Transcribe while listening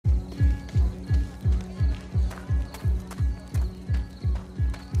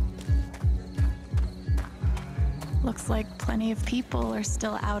Looks like plenty of people are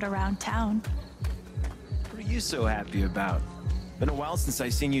still out around town. What are you so happy about? Been a while since I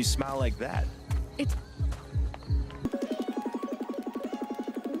seen you smile like that. It's...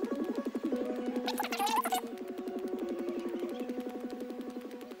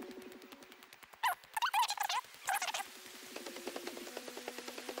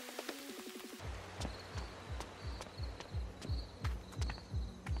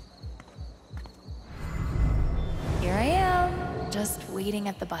 Here I am, just waiting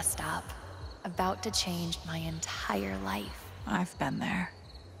at the bus stop, about to change my entire life. I've been there.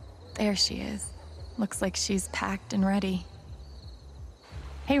 There she is. Looks like she's packed and ready.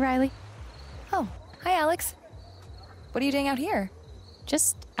 Hey, Riley. Oh, hi, Alex. What are you doing out here?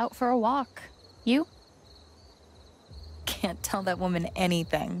 Just out for a walk. You? Can't tell that woman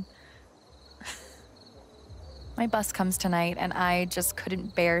anything. My bus comes tonight, and I just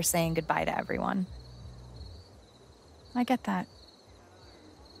couldn't bear saying goodbye to everyone. I get that.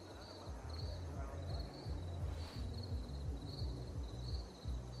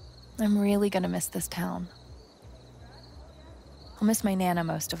 I'm really gonna miss this town. I'll miss my Nana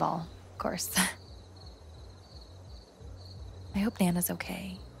most of all, of course. I hope Nana's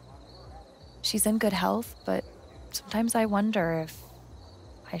okay. She's in good health, but sometimes I wonder if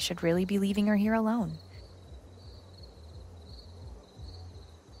I should really be leaving her here alone.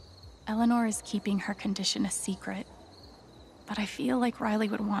 Eleanor is keeping her condition a secret, but I feel like Riley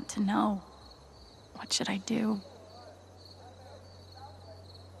would want to know. What should I do?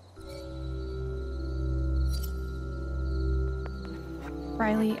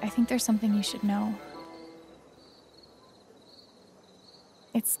 Riley, I think there's something you should know.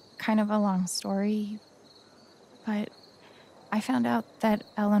 It's kind of a long story, but I found out that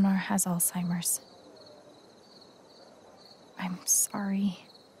Eleanor has Alzheimer's. I'm sorry.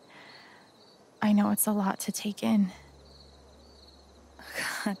 I know it's a lot to take in.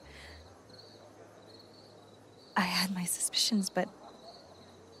 God. I had my suspicions, but...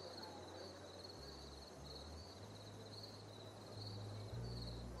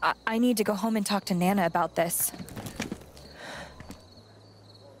 I need to go home and talk to Nana about this.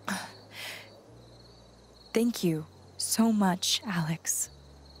 Thank you so much, Alex.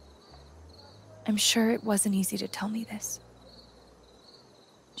 I'm sure it wasn't easy to tell me this.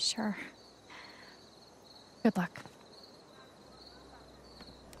 Sure. Good luck.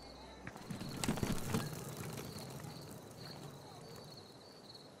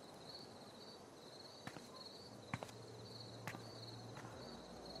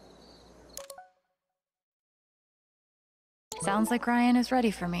 Sounds like Ryan is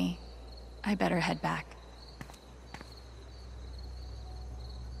ready for me. I better head back.